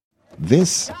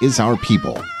This is Our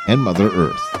People and Mother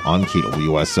Earth on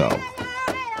KWSO.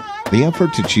 The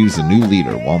effort to choose a new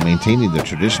leader while maintaining the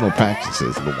traditional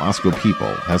practices of the Wasco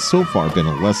people has so far been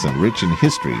a lesson rich in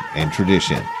history and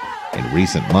tradition. In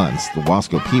recent months, the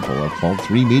Wasco people have called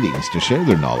 3 meetings to share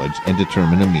their knowledge and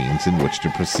determine a means in which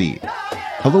to proceed.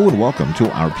 Hello and welcome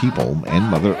to Our People and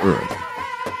Mother Earth.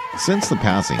 Since the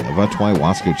passing of Otway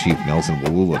Wasco Chief Nelson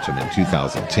Woolulatum in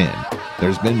 2010,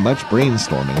 there's been much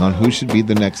brainstorming on who should be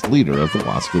the next leader of the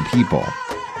Wasco people.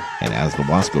 And as the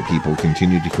Wasco people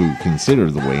continue to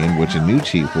consider the way in which a new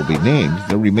chief will be named,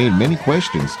 there remain many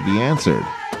questions to be answered.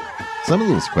 Some of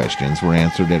those questions were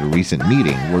answered at a recent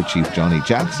meeting where Chief Johnny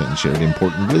Jackson shared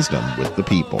important wisdom with the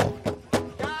people.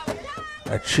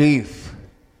 A chief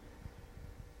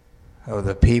of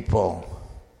the people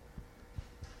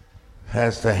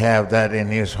has to have that in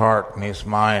his heart and his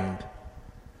mind,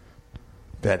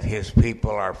 that his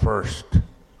people are first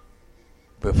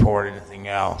before anything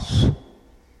else.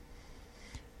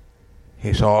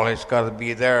 He's always got to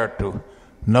be there to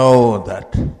know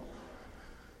that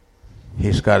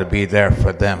he's got to be there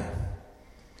for them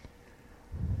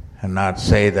and not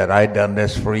say that I done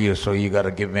this for you, so you got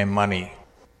to give me money.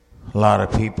 A lot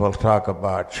of people talk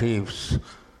about chiefs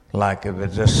like if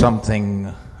it's just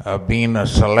something of being a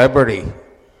celebrity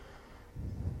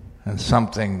and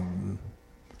something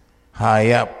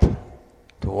high up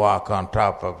to walk on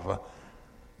top of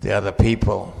the other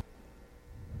people.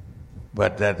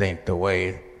 But that ain't the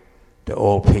way the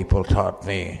old people taught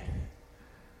me.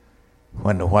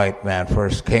 When the white man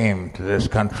first came to this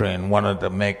country and wanted to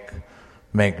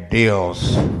make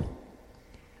deals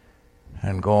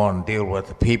and go and deal with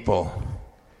the people,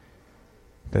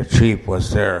 the chief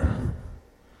was there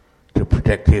to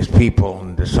protect his people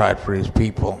and decide for his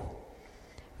people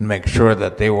and make sure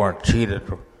that they weren't cheated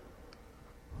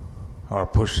or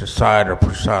pushed aside or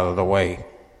pushed out of the way.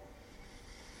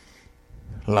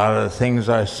 A lot of the things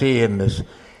I see in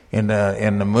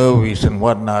the movies and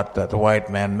whatnot that the white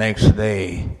man makes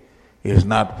today is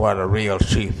not what a real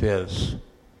chief is,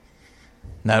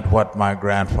 not what my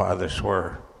grandfathers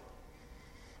were,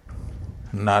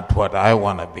 not what I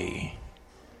want to be.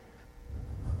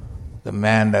 The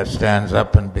man that stands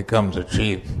up and becomes a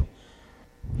chief,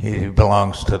 he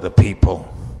belongs to the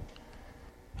people,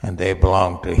 and they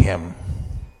belong to him.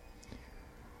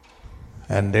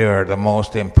 And they are the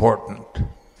most important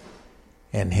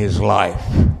in his life,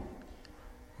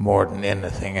 more than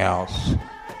anything else.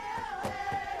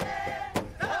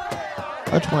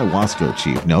 Otway Wasco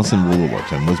Chief Nelson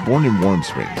Woolulatum was born in Warm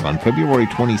Springs on February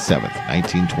 27,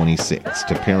 1926,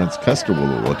 to parents Custer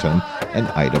Woolulatum and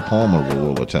Ida Palmer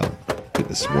Woolulatum. He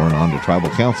was sworn on to Tribal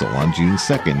Council on June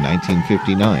 2,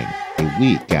 1959, a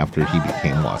week after he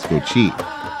became Wasco Chief.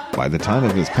 By the time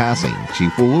of his passing,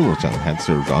 Chief Woolulatum had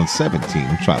served on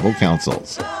 17 tribal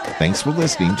councils. Thanks for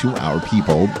listening to Our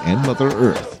People and Mother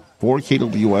Earth. For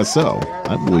KWSO,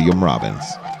 I'm William Robbins.